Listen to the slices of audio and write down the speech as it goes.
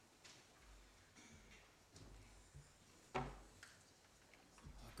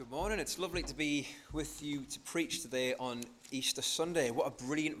Good morning. It's lovely to be with you to preach today on Easter Sunday. What a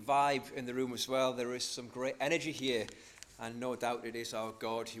brilliant vibe in the room as well. There is some great energy here, and no doubt it is our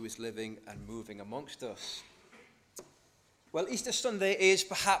God who is living and moving amongst us. Well, Easter Sunday is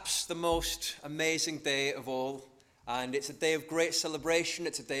perhaps the most amazing day of all, and it's a day of great celebration.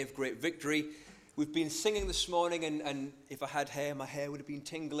 It's a day of great victory. We've been singing this morning, and if I had hair, my hair would have been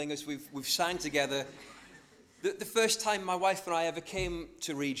tingling as we've sang together. The first time my wife and I ever came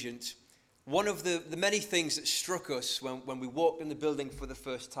to Regent, one of the many things that struck us when we walked in the building for the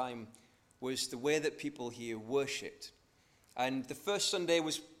first time was the way that people here worshipped. And the first Sunday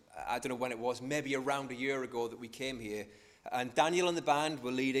was, I don't know when it was, maybe around a year ago that we came here. And Daniel and the band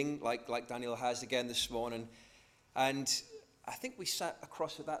were leading, like Daniel has again this morning. And I think we sat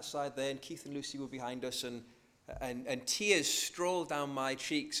across at that side there, and Keith and Lucy were behind us, and tears strolled down my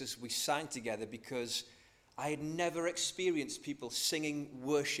cheeks as we sang together, because I had never experienced people singing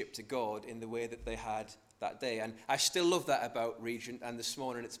worship to God in the way that they had that day. And I still love that about Regent, and this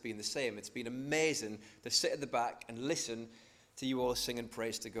morning it's been the same. It's been amazing to sit at the back and listen to you all sing and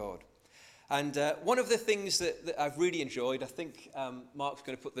praise to God. And one of the things that I've really enjoyed, I think Mark's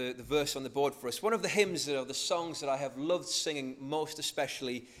going to put the verse on the board for us. One of the hymns or the songs that I have loved singing most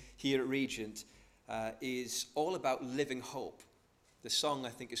especially here at Regent is all about living hope. The song, I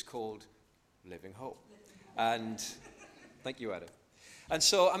think, is called Living Hope. And thank you, Adam. And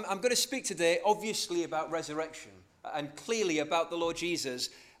so I'm going to speak today, obviously, about resurrection and clearly about the Lord Jesus.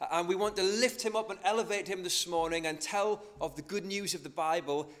 And we want to lift him up and elevate him this morning and tell of the good news of the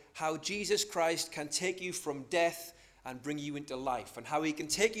Bible, how Jesus Christ can take you from death and bring you into life, and how he can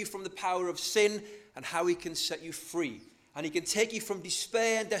take you from the power of sin and how he can set you free. And he can take you from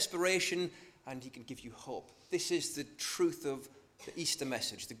despair and desperation, and he can give you hope. This is the truth of the Easter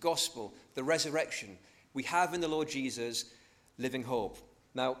message, the gospel, the resurrection. We have in the Lord Jesus living hope.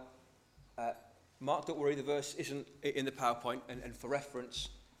 Now, Mark, don't worry, the verse isn't in the PowerPoint, and for reference,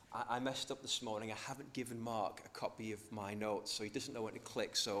 I messed up this morning. I haven't given Mark a copy of my notes, so he doesn't know when to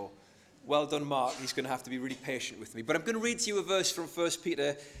click. So, well done, Mark. He's going to have to be really patient with me. But I'm going to read to you a verse from 1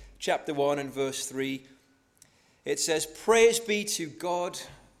 Peter chapter 1 and verse 3. It says, "Praise be to God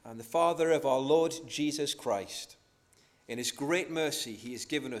and the Father of our Lord Jesus Christ. In his great mercy, he has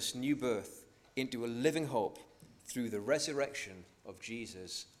given us new birth into a living hope through the resurrection of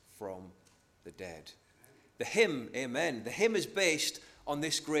Jesus from the dead." The hymn, amen, the hymn is based on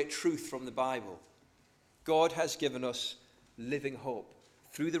this great truth from the Bible. God has given us living hope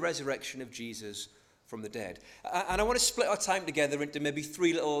through the resurrection of Jesus from the dead. And I want to split our time together into maybe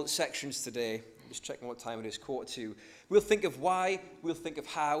three little sections today. I'm just checking what time it is, 1:45. We'll think of why, we'll think of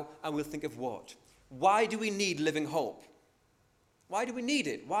how, and we'll think of what. Why do we need living hope? Why do we need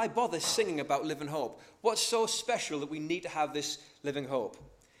it? Why bother singing about living hope? What's so special that we need to have this living hope?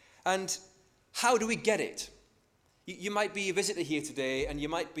 And how do we get it? You might be a visitor here today, and you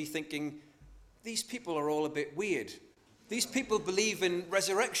might be thinking, these people are all a bit weird. These people believe in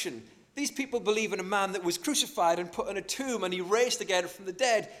resurrection. These people believe in a man that was crucified and put in a tomb, and he raised again from the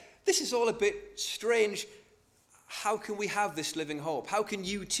dead. This is all a bit strange. How can we have this living hope? How can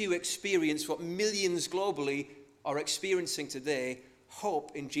you too experience what millions globally are experiencing today,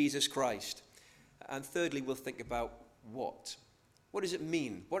 hope in Jesus Christ? And thirdly, we'll think about what. What does it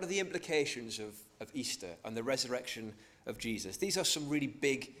mean? What are the implications of Easter and the resurrection of Jesus? These are some really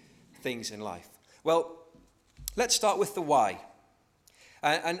big things in life. Well, let's start with the why.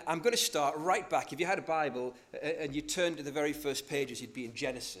 And I'm going to start right back. If you had a Bible and you turned to the very first pages, you'd be in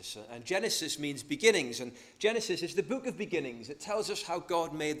Genesis. And Genesis means beginnings. And Genesis is the book of beginnings. It tells us how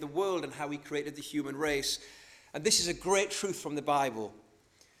God made the world and how he created the human race. And this is a great truth from the Bible.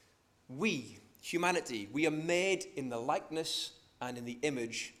 We, humanity, we are made in the likeness and in the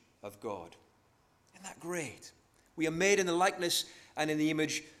image of God. Isn't that great? We are made in the likeness and in the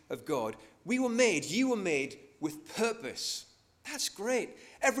image of God. We were made, you were made with purpose. That's great.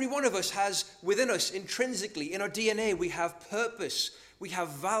 Every one of us has within us, intrinsically, in our DNA, we have purpose. We have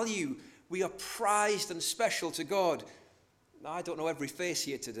value. We are prized and special to God. Now, I don't know every face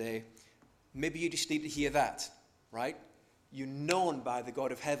here today. Maybe you just need to hear that. Right? You're known by the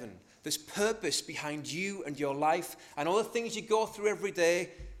God of heaven. There's purpose behind you and your life, and all the things you go through every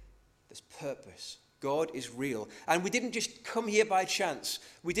day. There's purpose. God is real. And we didn't just come here by chance.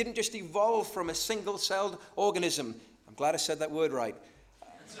 We didn't just evolve from a single-celled organism. I'm glad I said that word right.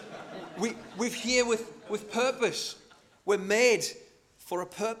 We're here with purpose. We're made for a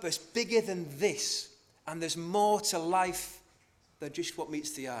purpose bigger than this. And there's more to life than just what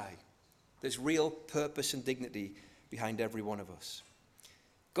meets the eye. There's real purpose and dignity behind every one of us.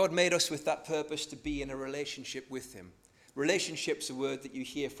 God made us with that purpose to be in a relationship with him. Relationship's a word that you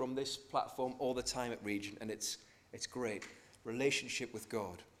hear from this platform all the time at Region, and it's great. Relationship with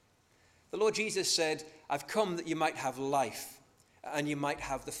God. The Lord Jesus said, I've come that you might have life, and you might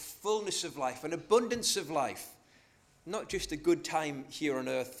have the fullness of life, an abundance of life. Not just a good time here on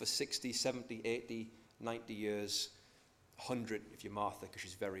earth for 60, 70, 80, 90 years, 100 if you're Martha, because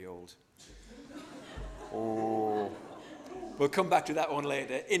she's very old. Oh, we'll come back to that one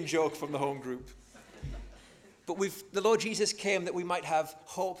later. In joke from the home group. But the Lord Jesus came that we might have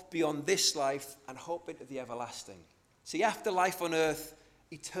hope beyond this life and hope into the everlasting. See, after life on earth,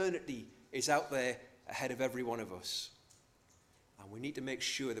 eternity is out there ahead of every one of us. And we need to make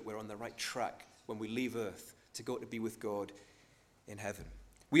sure that we're on the right track when we leave earth to go to be with God in heaven.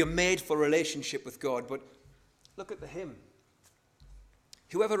 We are made for a relationship with God, but look at the hymn.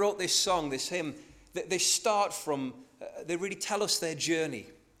 Whoever wrote this song, this hymn, they start from, they really tell us their journey.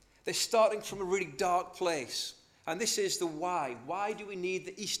 They're starting from a really dark place. And this is the why. Why do we need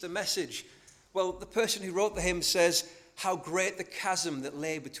the Easter message? Well, the person who wrote the hymn says, how great the chasm that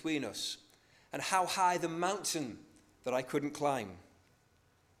lay between us, and how high the mountain that I couldn't climb.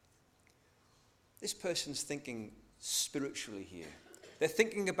 This person's thinking spiritually here. They're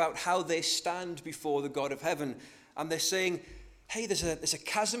thinking about how they stand before the God of heaven, and they're saying, hey, there's a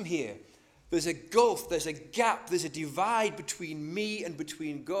chasm here. There's a gulf, there's a gap, there's a divide between me and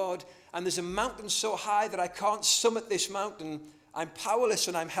between God, and there's a mountain so high that I can't summit this mountain. I'm powerless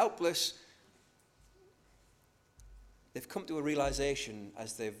and I'm helpless. They've come to a realization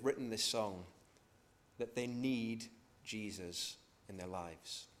as they've written this song that they need Jesus in their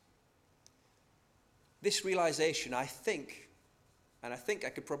lives. This realization, I think I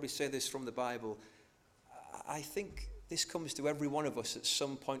could probably say this from the Bible, I think this comes to every one of us at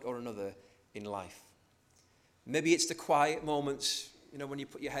some point or another in life. Maybe it's the quiet moments, when you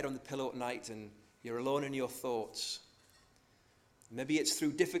put your head on the pillow at night and you're alone in your thoughts. Maybe it's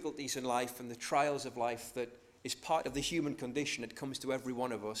through difficulties in life and the trials of life that is part of the human condition. It comes to every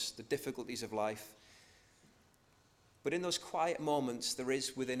one of us, the difficulties of life. But in those quiet moments, there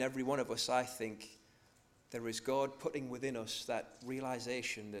is within every one of us, I think, there is God putting within us that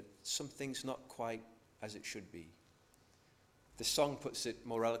realization that something's not quite as it should be. The song puts it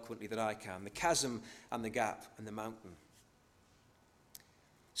more eloquently than I can. The chasm and the gap and the mountain.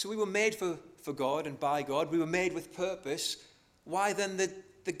 So we were made for God and by God. We were made with purpose. Why then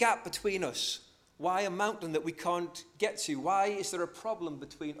the gap between us? Why a mountain that we can't get to? Why is there a problem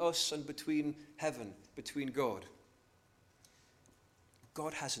between us and between heaven, between God?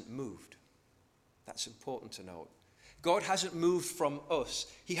 God hasn't moved. That's important to note. God hasn't moved from us.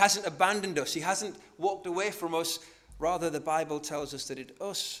 He hasn't abandoned us. He hasn't walked away from us. Rather, the Bible tells us that it's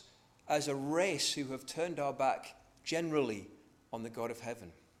us as a race who have turned our back generally on the God of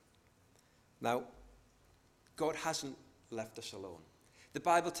heaven. Now, God hasn't left us alone. The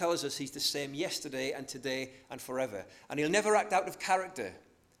Bible tells us he's the same yesterday and today and forever. And he'll never act out of character.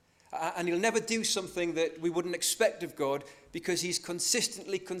 And he'll never do something that we wouldn't expect of God, because he's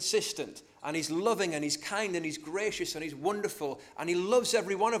consistently consistent. And he's loving and he's kind and he's gracious and he's wonderful. And he loves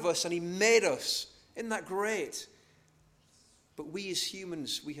every one of us and he made us. Isn't that great? But we as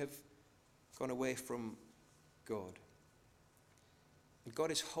humans, we have gone away from God. And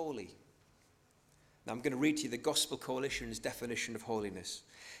God is holy. Now I'm going to read to you the Gospel Coalition's definition of holiness.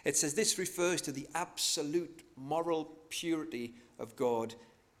 It says this refers to the absolute moral purity of God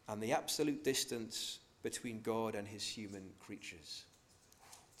and the absolute distance between God and his human creatures.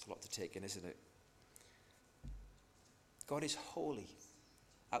 It's a lot to take in, isn't it? God is holy.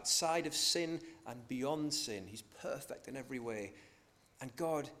 Outside of sin and beyond sin. He's perfect in every way. And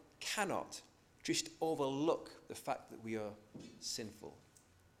God cannot just overlook the fact that we are sinful.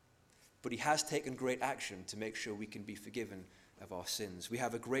 But he has taken great action to make sure we can be forgiven of our sins. We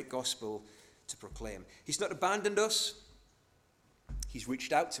have a great gospel to proclaim. He's not abandoned us. He's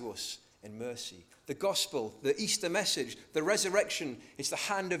reached out to us in mercy. The gospel, the Easter message, the resurrection, is the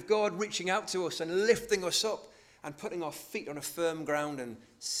hand of God reaching out to us and lifting us up and putting our feet on a firm ground and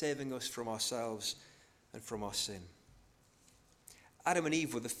saving us from ourselves and from our sin. Adam and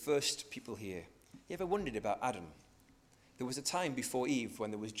Eve were the first people here. You ever wondered about Adam? There was a time before Eve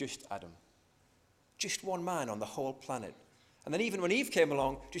when there was just Adam. Just one man on the whole planet. And then even when Eve came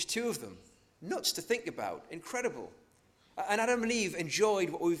along, just two of them. Nuts to think about. Incredible. And Adam and Eve enjoyed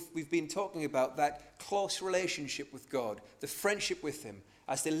what we've been talking about, that close relationship with God, the friendship with him,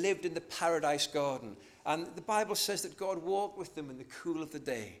 as they lived in the paradise garden. And the Bible says that God walked with them in the cool of the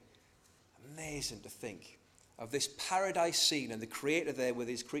day. Amazing to think of this paradise scene and the Creator there with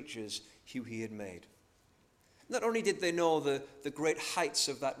his creatures who he had made. Not only did they know the great heights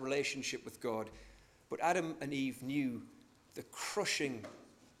of that relationship with God, but Adam and Eve knew the crushing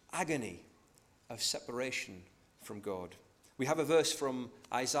agony of separation from God. We have a verse from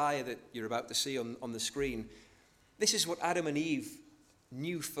Isaiah that you're about to see on the screen. This is what Adam and Eve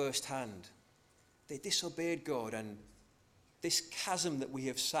knew firsthand. They disobeyed God, and this chasm that we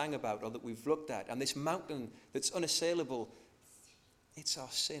have sang about or that we've looked at, and this mountain that's unassailable, it's our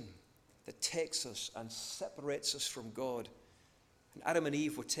sin that takes us and separates us from God. And Adam and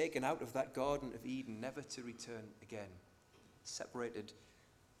Eve were taken out of that Garden of Eden, never to return again, separated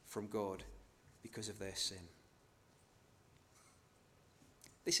from God because of their sin.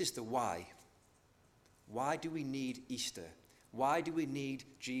 This is the why. Why do we need Easter? Why do we need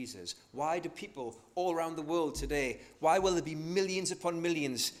Jesus? Why do people all around the world today, why will there be millions upon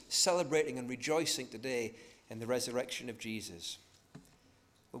millions celebrating and rejoicing today in the resurrection of Jesus?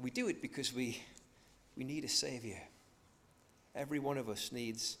 Well, we do it because we need a Savior. Every one of us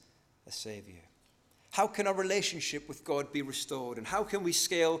needs a Savior. How can our relationship with God be restored? And how can we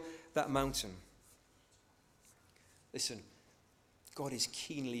scale that mountain? Listen, God is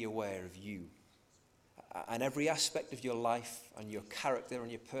keenly aware of you and every aspect of your life and your character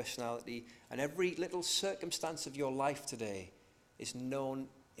and your personality, and every little circumstance of your life today is known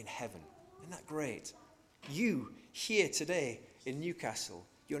in heaven. Isn't that great? You here today in Newcastle,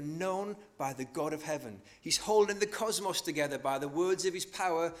 you're known by the God of heaven. He's holding the cosmos together by the words of his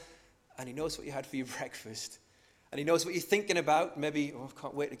power, and he knows what you had for your breakfast. And he knows what you're thinking about. Maybe, I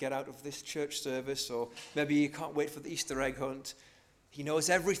can't wait to get out of this church service, or maybe you can't wait for the Easter egg hunt. He knows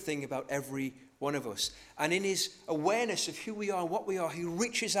everything about every one of us. And in his awareness of who we are and what we are, he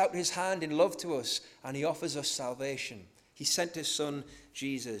reaches out his hand in love to us, and he offers us salvation. He sent his son,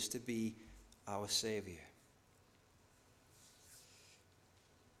 Jesus, to be our Savior.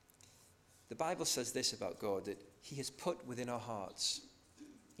 The Bible says this about God, that he has put within our hearts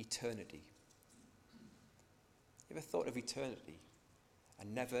eternity. You ever thought of eternity? A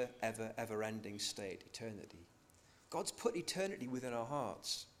never, ever, ever-ending state, eternity. God's put eternity within our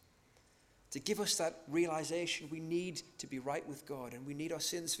hearts to give us that realization we need to be right with God, and we need our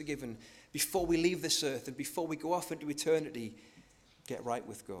sins forgiven before we leave this earth and before we go off into eternity, get right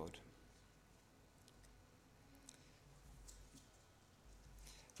with God.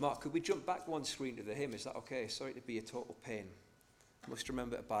 Mark, could we jump back one screen to the hymn? Is that okay? Sorry to be a total pain. I must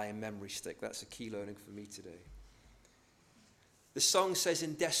remember to buy a memory stick. That's a key learning for me today. The song says,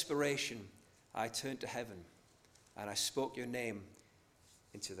 in desperation, I turned to heaven and I spoke your name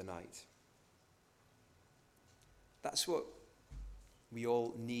into the night. That's what we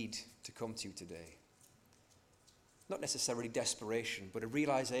all need to come to today. Not necessarily desperation, but a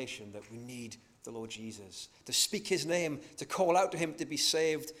realization that we need the Lord Jesus, to speak his name, to call out to him to be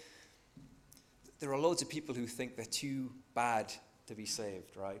saved. There are loads of people who think they're too bad to be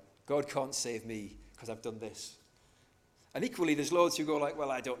saved, right? God can't save me because I've done this. And equally, there's loads who go like,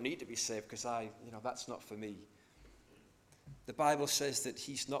 well, I don't need to be saved because that's not for me. The Bible says that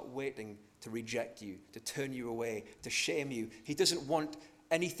he's not waiting to reject you, to turn you away, to shame you. He doesn't want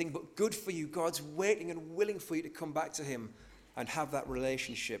anything but good for you. God's waiting and willing for you to come back to him and have that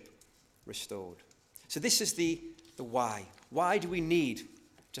relationship restored. So this is the why. Why do we need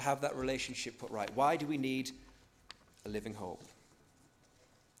to have that relationship put right? Why do we need a living hope?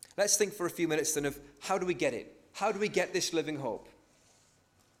 Let's think for a few minutes then of how do we get it? How do we get this living hope?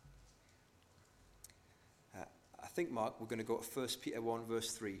 I think, Mark, we're going to go to 1 Peter 1,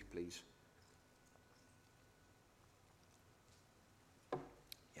 verse 3, please.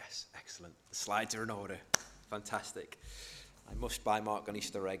 Yes, excellent. The slides are in order. Fantastic. I must buy Mark an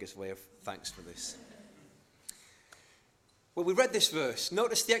Easter egg as a way of thanks for this. Well, we read this verse.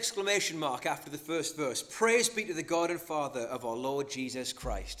 Notice the exclamation mark after the first verse. Praise be to the God and Father of our Lord Jesus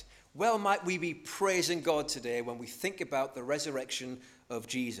Christ. Well, might we be praising God today when we think about the resurrection of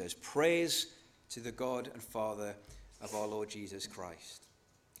Jesus. Praise to the God and Father of our Lord Jesus Christ.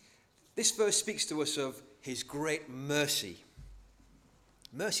 This verse speaks to us of his great mercy.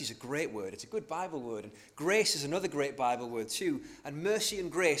 Mercy is a great word. It's a good Bible word. And grace is another great Bible word too. And mercy and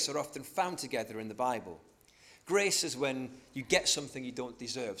grace are often found together in the Bible. Grace is when you get something you don't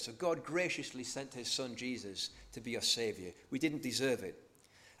deserve. So God graciously sent his son Jesus to be our Savior. We didn't deserve it.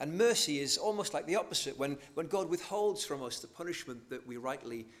 And mercy is almost like the opposite, when God withholds from us the punishment that we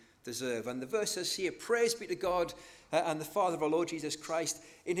rightly deserve. And the verse says here, praise be to God and the Father of our Lord Jesus Christ.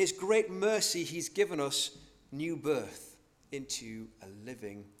 In his great mercy, he's given us new birth into a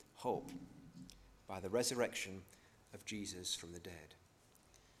living hope by the resurrection of Jesus from the dead.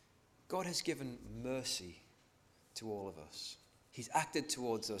 God has given mercy to all of us. He's acted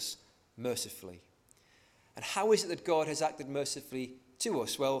towards us mercifully. And how is it that God has acted mercifully to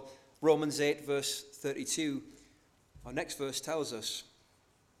us? Well, Romans 8, verse 32 Our next verse tells us,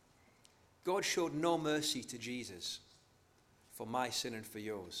 God showed no mercy to Jesus for my sin and for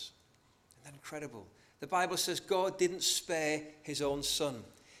yours. Isn't that incredible? The Bible says God didn't spare his own son.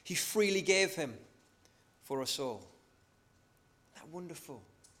 He freely gave him for us all. Isn't that wonderful?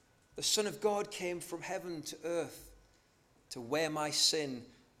 The Son of God came from heaven to earth to wear my sin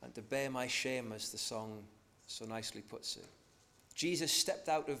and to bear my shame, as the song so nicely puts it. Jesus stepped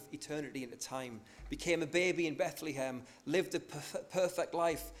out of eternity into time, became a baby in Bethlehem, lived a perfect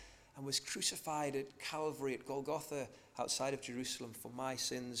life, and was crucified at Calvary, at Golgotha, outside of Jerusalem, for my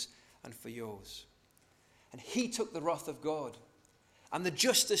sins and for yours. And he took the wrath of God. And the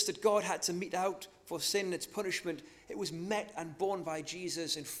justice that God had to mete out for sin, its punishment, it was met and borne by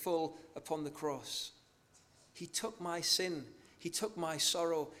Jesus in full upon the cross. He took my sin. He took my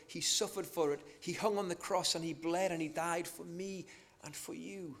sorrow. He suffered for it. He hung on the cross and he bled and he died for me and for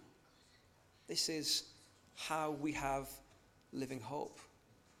you. This is how we have living hope.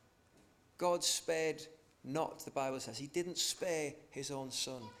 God spared not, the Bible says. He didn't spare his own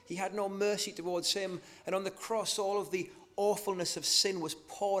son. He had no mercy towards him. And on the cross, all of the awfulness of sin was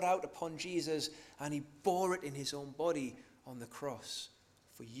poured out upon Jesus, and he bore it in his own body on the cross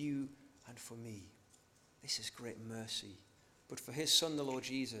for you and for me. This is great mercy. But for his son, the Lord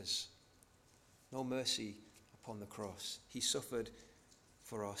Jesus, no mercy upon the cross. He suffered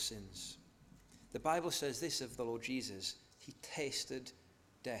for our sins. The Bible says this of the Lord Jesus: he tasted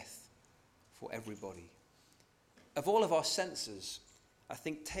death for everybody. Of all of our senses, I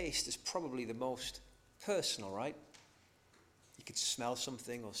think taste is probably the most personal, right? You could smell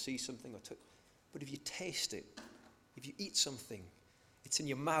something or see something or touch. But if you taste it, if you eat something, it's in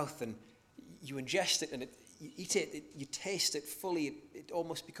your mouth and you ingest it and you eat it, you taste it fully, it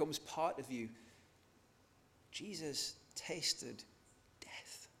almost becomes part of you. Jesus tasted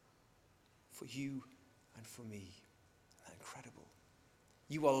death for you and for me. Isn't that incredible?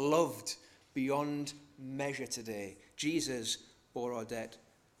 You are loved beyond measure today. Jesus bore our debt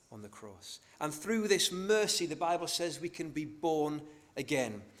on the cross. And through this mercy, the Bible says we can be born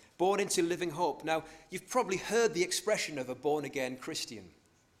again, born into living hope. Now, you've probably heard the expression of a born-again Christian.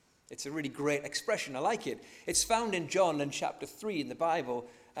 It's a really great expression. I like it. It's found in John in chapter 3 in the Bible.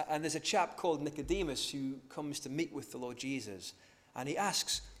 And there's a chap called Nicodemus who comes to meet with the Lord Jesus. And he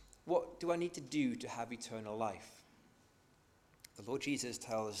asks, what do I need to do to have eternal life? The Lord Jesus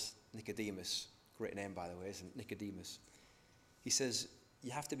tells Nicodemus, great name by the way, isn't it? Nicodemus. He says,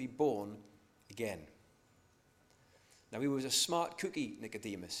 you have to be born again. Now, he was a smart cookie,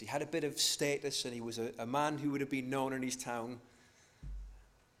 Nicodemus. He had a bit of status and he was a man who would have been known in his town.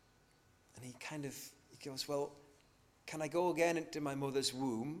 And he goes, well, can I go again into my mother's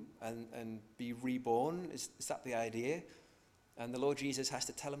womb and be reborn? Is that the idea? And the Lord Jesus has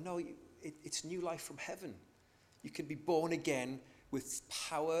to tell him, no, it's new life from heaven. You can be born again with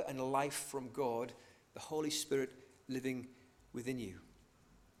power and life from God, the Holy Spirit living within you.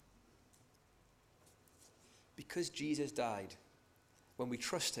 Because Jesus died, when we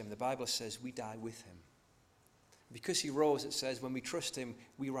trust him, the Bible says we die with him. Because he rose, it says when we trust him,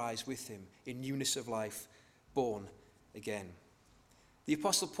 we rise with him in newness of life, born again. The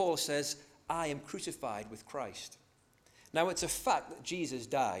Apostle Paul says, I am crucified with Christ. Now, it's a fact that Jesus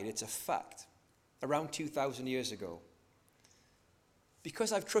died. It's a fact. Around 2,000 years ago.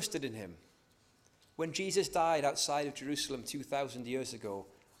 Because I've trusted in him. When Jesus died outside of Jerusalem 2,000 years ago,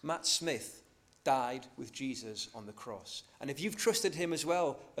 Matt Smith died with Jesus on the cross. And if you've trusted him as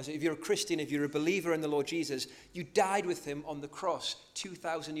well, as if you're a Christian, if you're a believer in the Lord Jesus, you died with him on the cross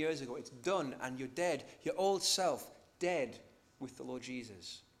 2,000 years ago. It's done and you're dead. Your old self, dead with the Lord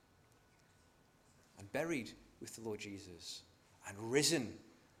Jesus. And buried with the Lord Jesus. And risen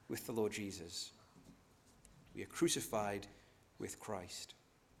with the Lord Jesus. We are crucified with Christ.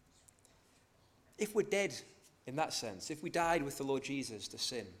 If we're dead in that sense, if we died with the Lord Jesus to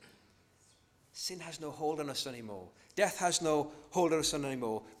sin, sin has no hold on us anymore. Death has no hold on us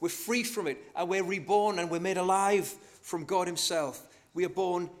anymore. We're free from it and we're reborn and we're made alive from God himself. We are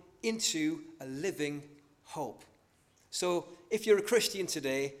born into a living hope. So if you're a Christian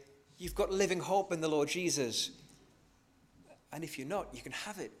today, you've got living hope in the Lord Jesus. And if you're not, you can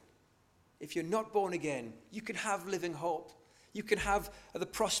have it. If you're not born again, you can have living hope. You can have the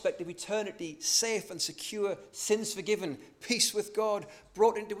prospect of eternity, safe and secure, sins forgiven, peace with God,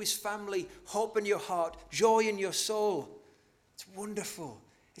 brought into his family, hope in your heart, joy in your soul. It's wonderful.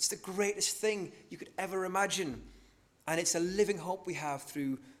 It's the greatest thing you could ever imagine. And it's a living hope we have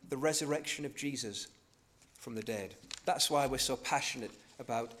through the resurrection of Jesus from the dead. That's why we're so passionate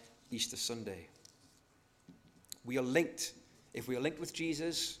about Easter Sunday. We are linked If we are linked with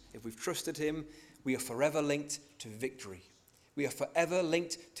Jesus, if we've trusted him, we are forever linked to victory. We are forever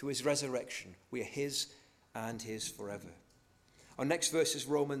linked to his resurrection. We are his and his forever. Our next verse is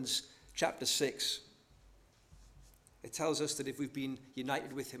Romans chapter 6. It tells us that if we've been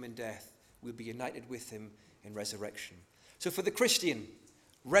united with him in death, we'll be united with him in resurrection. So for the Christian,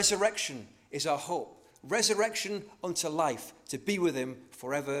 resurrection is our hope. Resurrection unto life, to be with him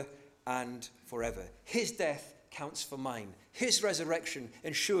forever and forever. His death counts for mine. His resurrection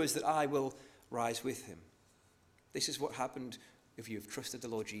ensures that I will rise with him. This is what happened if you've trusted the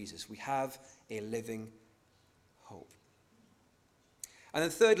Lord Jesus. We have a living hope. And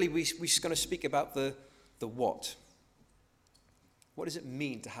then thirdly, we're going to speak about the what. What does it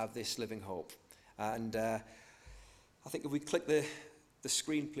mean to have this living hope? And I think if we click the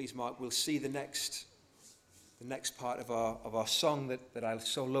screen, please, Mark, we'll see the next part of our song that I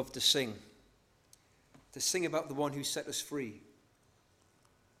so love to sing. To sing about the one who set us free.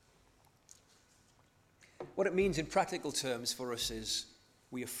 What it means in practical terms for us is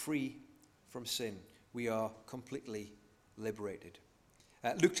we are free from sin. We are completely liberated.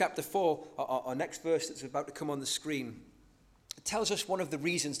 Luke chapter 4, our next verse that's about to come on the screen, it tells us one of the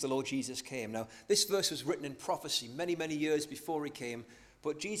reasons the Lord Jesus came. Now, this verse was written in prophecy many, many years before he came,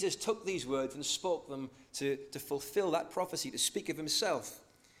 but Jesus took these words and spoke them to fulfill that prophecy, to speak of himself.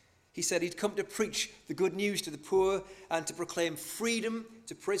 He said he'd come to preach the good news to the poor and to proclaim freedom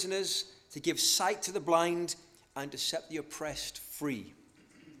to prisoners, to give sight to the blind, and to set the oppressed free.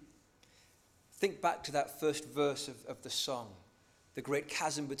 Think back to that first verse of the song, the great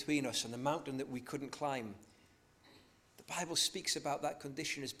chasm between us and the mountain that we couldn't climb. The Bible speaks about that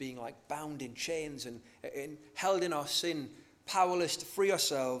condition as being like bound in chains and held in our sin, powerless to free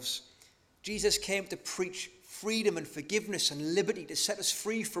ourselves. Jesus came to preach freedom and forgiveness and liberty, to set us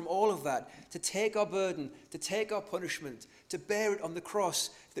free from all of that, to take our burden, to take our punishment, to bear it on the cross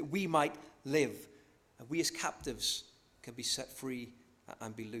that we might live. And we as captives can be set free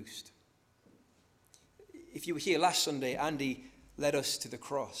and be loosed. If you were here last Sunday, Andy led us to the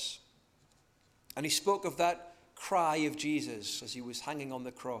cross. And he spoke of that cry of Jesus as he was hanging on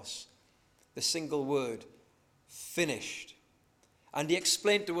the cross. The single word, finished. And he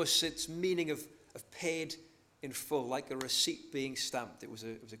explained to us its meaning of paid in full, like a receipt being stamped. It was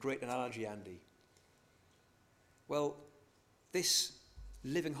a great analogy, Andy. Well, this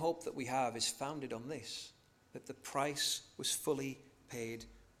living hope that we have is founded on this, that the price was fully paid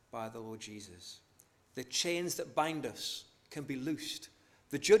by the Lord Jesus. The chains that bind us can be loosed.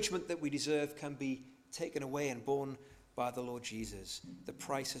 The judgment that we deserve can be taken away and borne by the Lord Jesus. The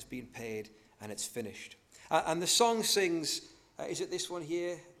price has been paid and it's finished. And the song sings, is it this one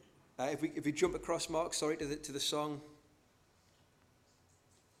here? If we jump across, Mark, sorry, to the song.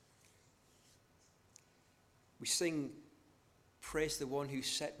 We sing, praise the one who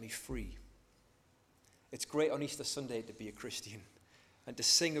set me free. It's great on Easter Sunday to be a Christian and to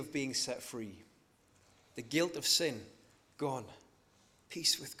sing of being set free. The guilt of sin, gone.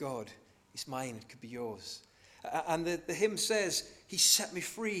 Peace with God is mine, it could be yours. And the hymn says, he set me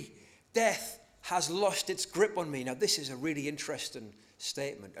free. Death has lost its grip on me. Now this is a really interesting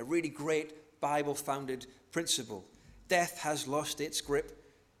statement, a really great Bible-founded principle. Death has lost its grip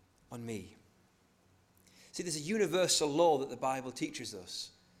on me. See, there's a universal law that the Bible teaches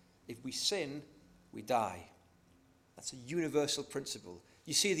us. If we sin, we die. That's a universal principle.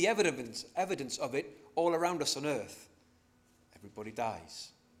 You see the evidence of it all around us on earth. Everybody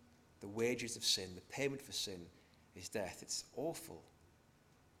dies. The wages of sin, the payment for sin is death. It's awful.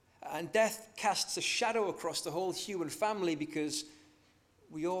 And death casts a shadow across the whole human family because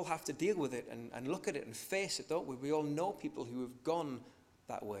we all have to deal with it and look at it and face it, don't we? We all know people who have gone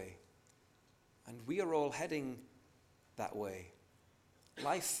that way. And we are all heading that way.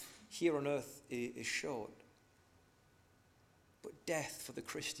 Life here on earth is short. But death for the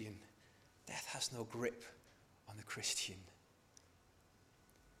Christian, death has no grip on the Christian.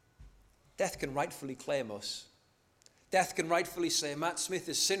 Death can rightfully claim us. Death can rightfully say, Matt Smith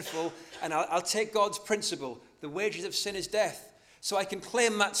is sinful, and I'll take God's principle. The wages of sin is death. So I can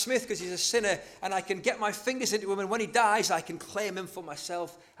claim Matt Smith because he's a sinner, and I can get my fingers into him, and when he dies, I can claim him for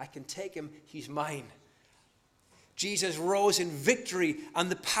myself. I can take him. He's mine. Jesus rose in victory, and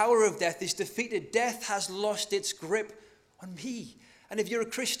the power of death is defeated. Death has lost its grip on me. And if you're a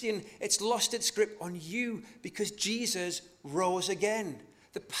Christian, it's lost its grip on you because Jesus rose again.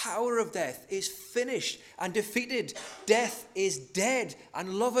 The power of death is finished and defeated. Death is dead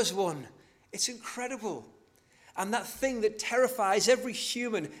and love has won. It's incredible. And that thing that terrifies every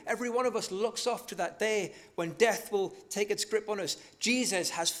human, every one of us looks off to that day when death will take its grip on us. Jesus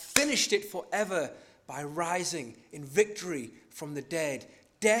has finished it forever by rising in victory, from the dead.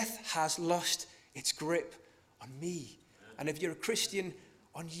 Death has lost its grip on me. And if you're a Christian,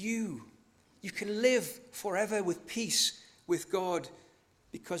 on you. You can live forever with peace with God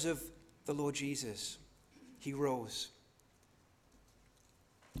because of the Lord Jesus. He rose.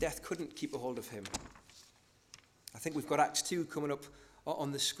 Death couldn't keep a hold of him. I think we've got Acts 2 coming up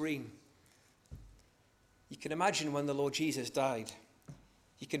on the screen. You can imagine when the Lord Jesus died.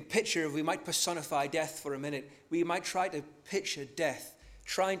 You can picture, if we might personify death for a minute, we might try to picture death,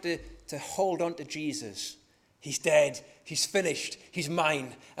 trying to hold on to Jesus. He's dead, he's finished, he's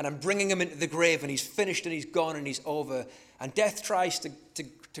mine, and I'm bringing him into the grave, and he's finished, and he's gone, and he's over. And death tries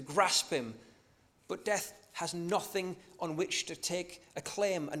to grasp him, but death has nothing on which to take a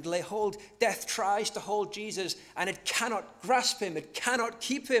claim and lay hold. Death tries to hold Jesus, and it cannot grasp him. It cannot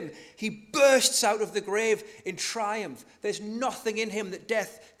keep him. He bursts out of the grave in triumph. There's nothing in him that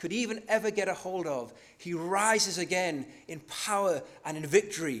death could even ever get a hold of. He rises again in power and in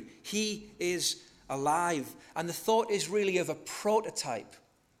victory. He is alive. And the thought is really of a prototype.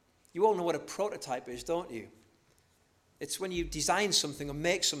 You all know what a prototype is, don't you? It's when you design something or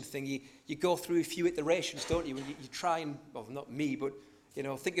make something, you go through a few iterations, don't you? And you try and, well, not me, but,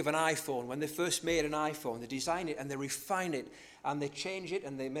 think of an iPhone. When they first made an iPhone, they design it and they refine it and they change it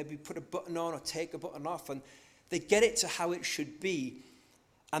and they maybe put a button on or take a button off and they get it to how it should be.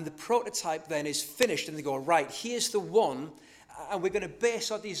 And the prototype then is finished and they go, right, here's the one and we're going to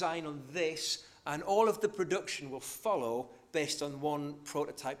base our design on this and all of the production will follow based on one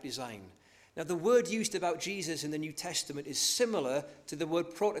prototype design. Now, the word used about Jesus in the New Testament is similar to the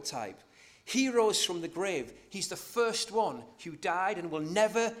word prototype. He rose from the grave. He's the first one who died and will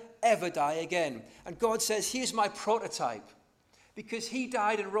never, ever die again. And God says, here's my prototype. Because he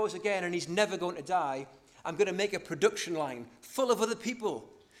died and rose again and he's never going to die, I'm going to make a production line full of other people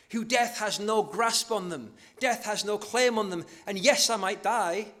who death has no grasp on them. Death has no claim on them. And yes, I might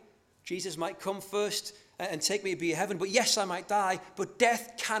die. Jesus might come first and take me to be in heaven. But yes, I might die, but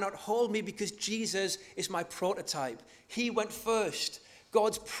death cannot hold me because Jesus is my prototype. He went first.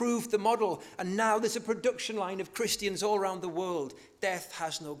 God's proved the model, and now there's a production line of Christians all around the world. Death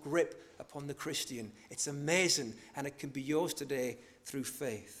has no grip upon the Christian. It's amazing, and it can be yours today through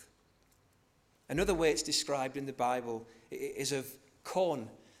faith. Another way it's described in the Bible is of corn.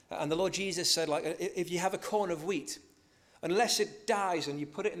 And the Lord Jesus said, like, if you have a corn of wheat, unless it dies and you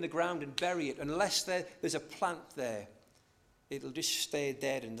put it in the ground and bury it, unless there's a plant there, it'll just stay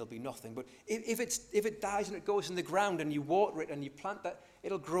dead and there'll be nothing. But if it dies and it goes in the ground and you water it and you plant that,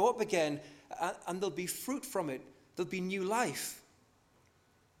 it'll grow up again and there'll be fruit from it. There'll be new life.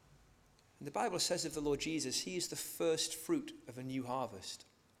 And the Bible says of the Lord Jesus, he is the first fruit of a new harvest.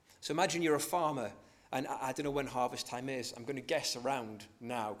 So imagine you're a farmer, and I don't know when harvest time is. I'm going to guess around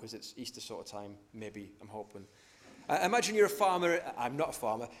now because it's Easter sort of time, maybe, I'm hoping. Imagine you're a farmer, I'm not a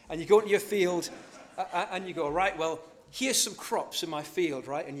farmer, and you go into your field and you go, right, well, here's some crops in my field,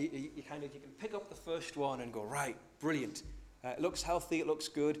 right? And you can pick up the first one and go, right, brilliant. It looks healthy, it looks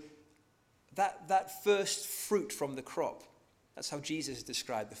good. That first fruit from the crop, that's how Jesus is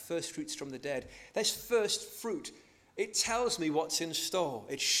described, the first fruits from the dead. This first fruit, it tells me what's in store.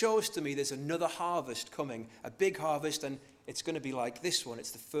 It shows to me there's another harvest coming, a big harvest, and it's going to be like this one.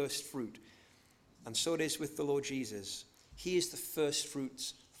 It's the first fruit. And so it is with the Lord Jesus. He is the first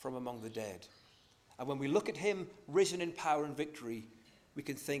fruits from among the dead. And when we look at him risen in power and victory, we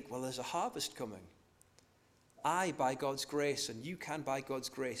can think, well, there's a harvest coming. I, by God's grace, and you can, by God's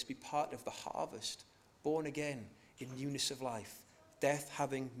grace, be part of the harvest, born again in newness of life, death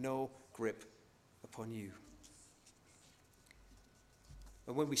having no grip upon you.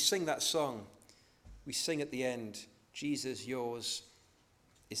 And when we sing that song, we sing at the end, Jesus, yours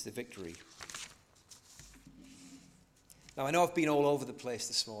is the victory. Now, I know I've been all over the place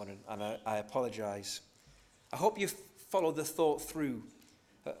this morning, and I apologize. I hope you've followed the thought through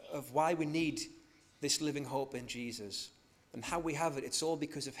of why we need this living hope in Jesus and how we have it. It's all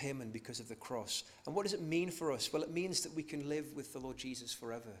because of him and because of the cross. And what does it mean for us? Well, it means that we can live with the Lord Jesus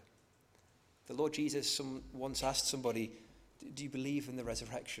forever. The Lord Jesus once asked somebody, do you believe in the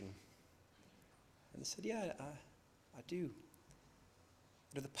resurrection? And they said, yeah, I do.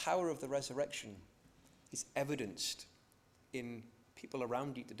 The power of the resurrection is evidenced in people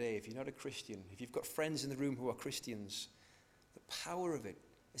around you today. If you're not a Christian, if you've got friends in the room who are Christians, the power of it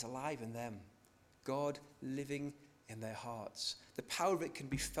is alive in them. God living in their hearts. The power of it can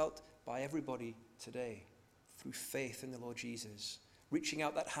be felt by everybody today through faith in the Lord Jesus, reaching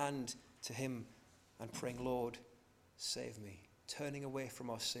out that hand to him and praying, Lord, save me, turning away from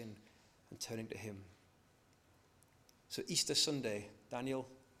our sin and turning to him. So Easter Sunday, Daniel,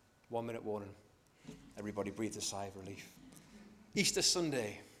 1 minute warning. Everybody breathes a sigh of relief. Easter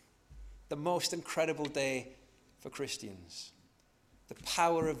Sunday, the most incredible day for Christians. The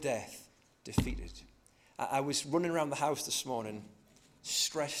power of death defeated. I was running around the house this morning,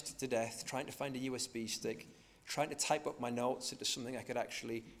 stressed to death, trying to find a USB stick, trying to type up my notes into something I could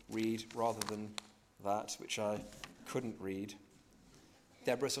actually read rather than that, which I couldn't read.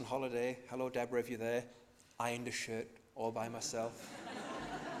 Deborah's on holiday. Hello, Deborah, if you're there. Ironed a shirt all by myself.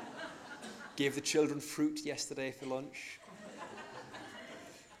 Gave the children fruit yesterday for lunch.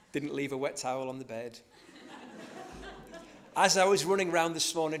 Didn't leave a wet towel on the bed. As I was running around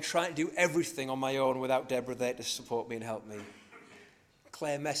this morning trying to do everything on my own without Deborah there to support me and help me,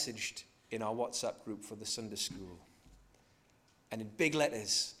 Claire messaged in our WhatsApp group for the Sunday school. And in big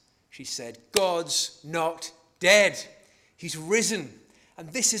letters, she said, "God's not dead. He's risen.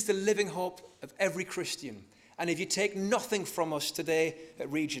 And this is the living hope of every Christian. And if you take nothing from us today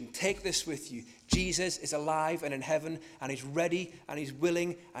at Region, take this with you. Jesus is alive and in heaven, and he's ready, and he's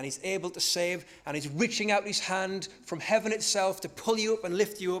willing, and he's able to save, and he's reaching out his hand from heaven itself to pull you up and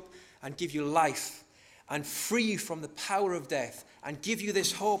lift you up and give you life and free you from the power of death and give you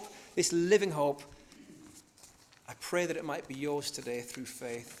this hope, this living hope. I pray that it might be yours today through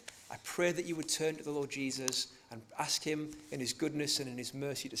faith. I pray that you would turn to the Lord Jesus and ask him in his goodness and in his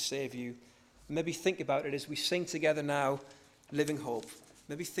mercy to save you. Maybe think about it as we sing together now, Living Hope.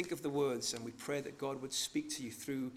 Maybe think of the words, and we pray that God would speak to you through